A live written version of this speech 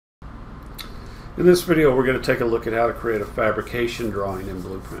In this video, we're going to take a look at how to create a fabrication drawing in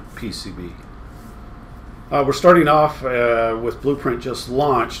BluePrint PCB. We're starting off with BluePrint just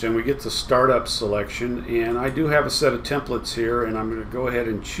launched, and we get the startup selection, and I do have a set of templates here, and I'm going to go ahead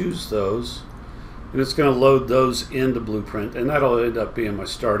and choose those, and it's going to load those into BluePrint, and that'll end up being my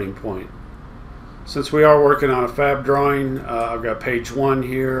starting point. Since we are working on a fab drawing, I've got page 1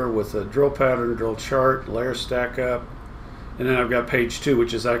 here with a drill pattern, drill chart, layer stack up. And then I've got page 2,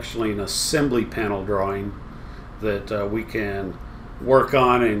 which is actually an assembly panel drawing that we can work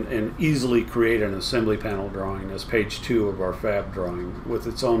on and easily create an assembly panel drawing as page 2 of our fab drawing with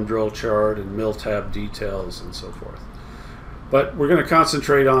its own drill chart and mill tab details and so forth. But we're going to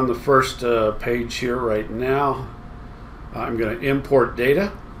concentrate on the first page here right now. I'm going to import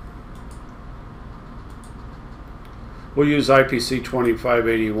data. We'll use IPC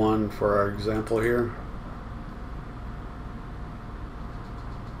 2581 for our example here.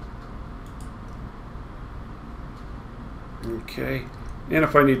 Okay, and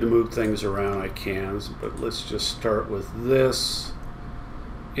if I need to move things around I can, but let's just start with this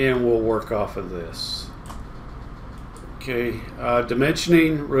and we'll work off of this. Okay,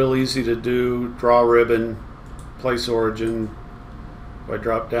 dimensioning, real easy to do. Draw ribbon, place origin. If I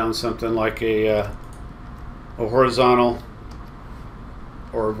drop down something like a horizontal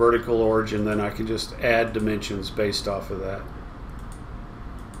or a vertical origin, then I can just add dimensions based off of that.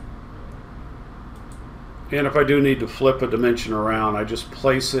 And if I do need to flip a dimension around, I just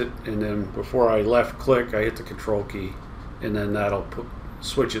place it, and then before I left click, I hit the control key, and then that'll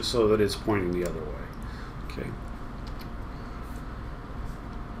switch it so that it's pointing the other way.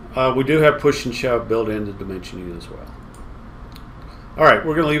 Okay. We do have push and shove built into dimensioning as well. All right,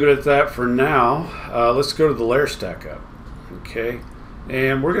 we're going to leave it at that for now. Let's go to the layer stack up. Okay,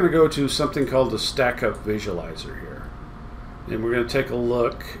 and we're going to go to something called the Stackup visualizer here. And we're going to take a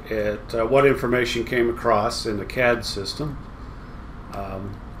look at what information came across in the CAD system.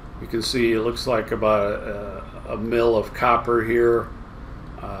 You can see it looks like about a mill of copper here.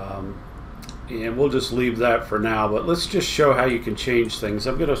 And we'll just leave that for now, but let's just show how you can change things.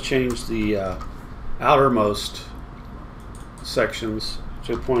 I'm going to change the outermost sections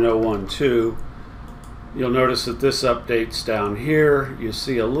to 0.012. You'll notice that this updates down here. You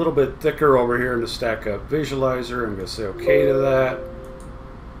see a little bit thicker over here in the Stackup visualizer. I'm going to say OK to that.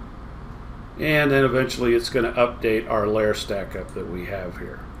 And then eventually it's going to update our layer Stackup that we have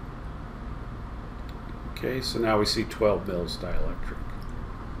here. Okay, so now we see 12 mils dielectric.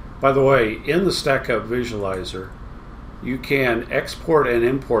 By the way, in the Stackup visualizer, you can export and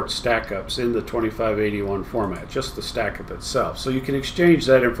import Stackups in the 2581 format, just the Stackup itself. So you can exchange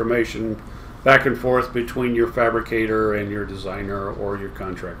that information back and forth between your fabricator and your designer or your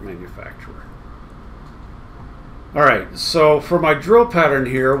contract manufacturer. Alright, so for my drill pattern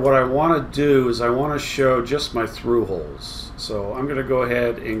here, what I want to do is I want to show just my through holes. So I'm going to go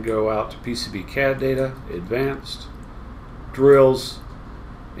ahead and go out to PCB CAD data, advanced, drills,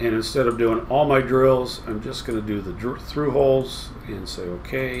 and instead of doing all my drills, I'm just going to do the through holes and say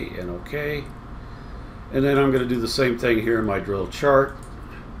OK and OK. And then I'm going to do the same thing here in my drill chart.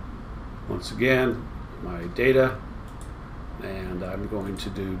 Once again, my data, and I'm going to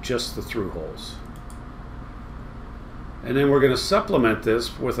do just the through holes. And then we're going to supplement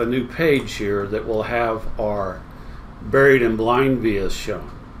this with a new page here that will have our buried and blind vias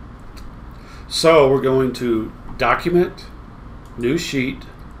shown. So we're going to document, new sheet,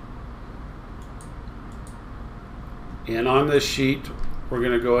 and on this sheet we're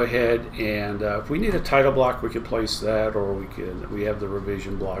going to go ahead and if we need a title block, we can place that, or we have the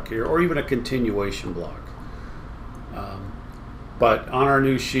revision block here, or even a continuation block. But on our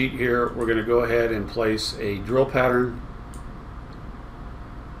new sheet here, we're going to go ahead and place a drill pattern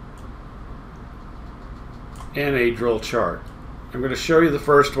and a drill chart. I'm going to show you the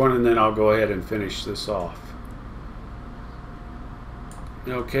first one, and then I'll go ahead and finish this off.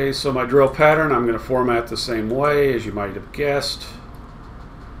 Okay, so my drill pattern, I'm going to format the same way as you might have guessed.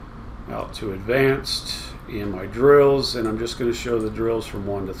 Out to advanced in my drills, and I'm just going to show the drills from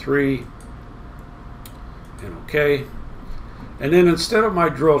 1 to 3 and OK. And then instead of my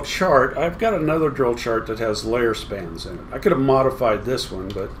drill chart, I've got another drill chart that has layer spans in it. I could have modified this one,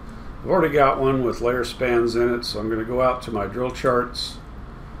 but I've already got one with layer spans in it, so I'm going to go out to my drill charts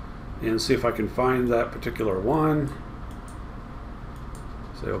and see if I can find that particular one.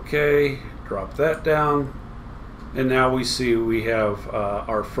 Say OK, drop that down. And now we see we have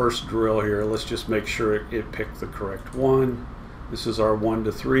our first drill here. Let's just make sure it picked the correct one. This is our 1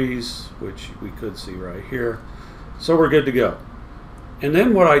 to 3s, which we could see right here. So we're good to go. And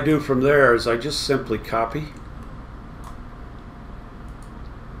then what I do from there is I just simply copy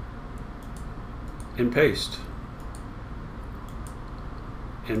and paste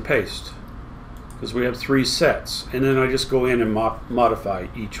and paste, because we have 3 sets, and then I just go in and modify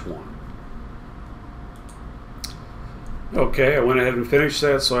each one. Okay, I went ahead and finished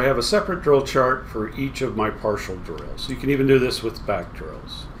that, so I have a separate drill chart for each of my partial drills. You can even do this with back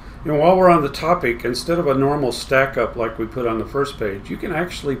drills. You know, while we're on the topic, instead of a normal stack up like we put on the first page, you can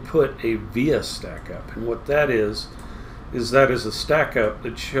actually put a via stack up. And what that is that is a stack up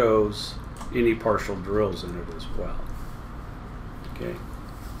that shows any partial drills in it as well. Okay.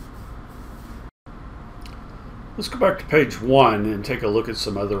 Let's go back to page 1 and take a look at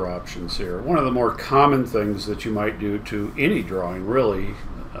some other options here. One of the more common things that you might do to any drawing really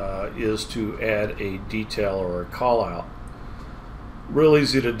is to add a detail or a call out. Real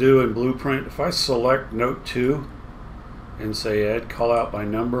easy to do in BluePrint. If I select note 2 and say add call out by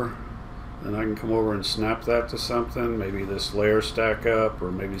number, then I can come over and snap that to something, maybe this layer stack up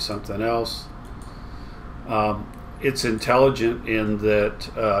or maybe something else. It's intelligent in that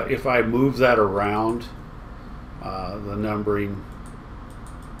if I move that around, the numbering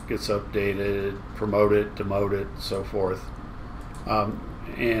gets updated, promote it, demote it, so forth.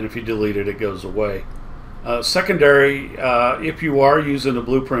 And if you delete it, it goes away. Secondary, if you are using a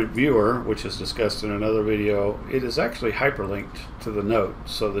BluePrint viewer, which is discussed in another video, it is actually hyperlinked to the note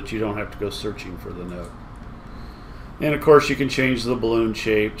so that you don't have to go searching for the note. And of course you can change the balloon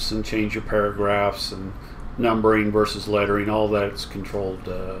shapes and change your paragraphs and numbering versus lettering. All that's controlled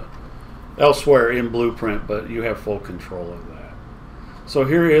elsewhere in BluePrint, but you have full control of that. So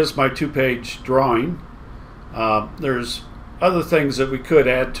here is my 2-page drawing. There's other things that we could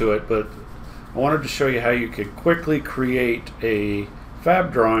add to it, but I wanted to show you how you could quickly create a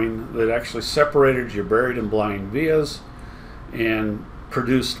Fab drawing that actually separated your buried and blind vias and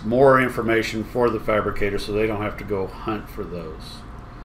produced more information for the fabricator so they don't have to go hunt for those.